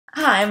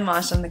Hi, I'm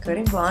Masha, I'm the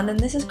Coding Blonde, and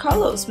this is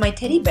Carlos, my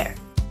teddy bear.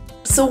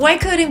 So why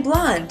coding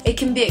blonde? It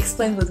can be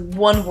explained with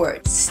one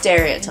word: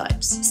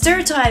 stereotypes.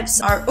 Stereotypes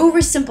are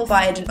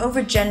oversimplified and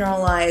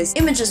overgeneralized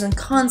images and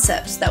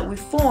concepts that we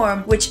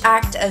form which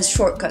act as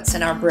shortcuts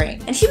in our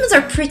brain. And humans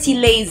are pretty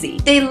lazy.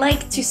 They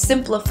like to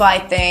simplify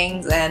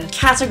things and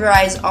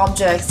categorize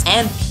objects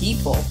and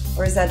people.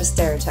 Or is that a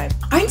stereotype?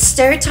 Aren't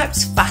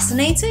stereotypes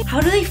fascinating? How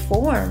do they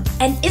form?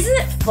 And isn't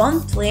it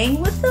fun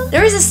playing with them?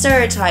 There is a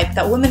stereotype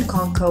that women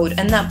can't code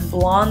and that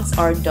blondes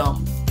are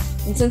dumb.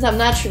 And since I'm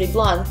naturally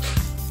blonde,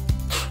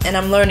 and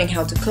I'm learning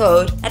how to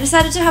code, I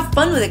decided to have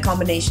fun with a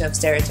combination of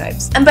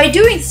stereotypes. And by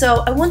doing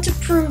so, I want to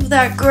prove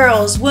that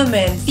girls,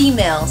 women,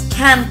 females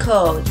can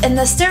code. And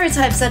the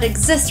stereotypes that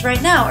exist right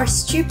now are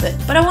stupid,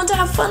 but I want to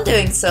have fun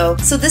doing so.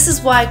 So this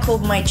is why I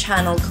called my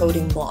channel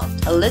Coding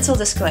Blonde. A little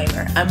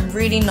disclaimer, I'm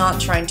really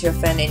not trying to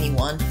offend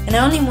anyone, and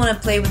I only want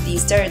to play with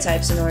these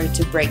stereotypes in order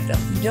to break them.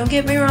 Don't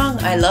get me wrong,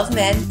 I love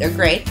men, they're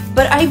great,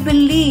 but I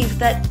believe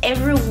that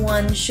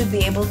everyone should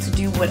be able to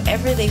do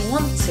whatever they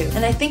want to.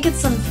 And I think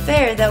it's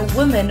unfair that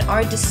women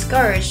are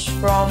discouraged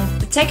from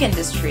the tech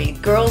industry.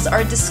 Girls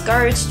are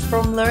discouraged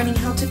from learning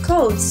how to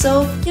code.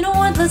 So, you know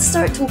what? Let's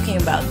start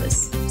talking about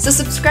this. So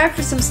subscribe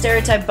for some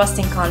stereotype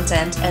busting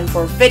content and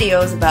for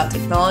videos about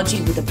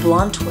technology with a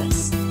blonde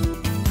twist.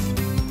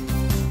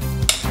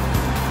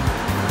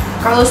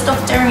 Carlos, stop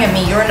staring at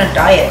me. You're on a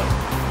diet.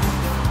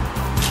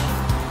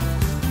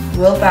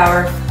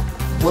 Willpower.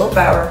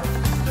 Willpower.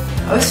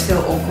 I always feel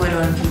awkward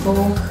when people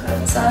walk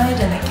outside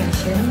and I can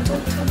hear them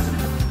talk to them.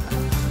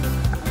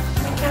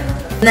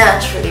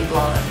 Naturally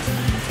blonde.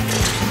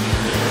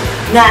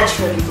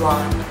 Naturally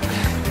blonde.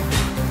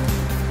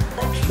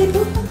 Naturally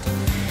blonde.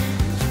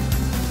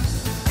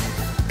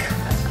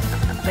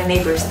 God. My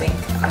neighbors think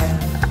I'm...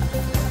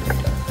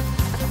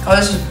 Oh,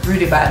 this is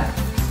really bad.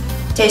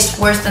 Tastes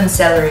worse than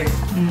celery.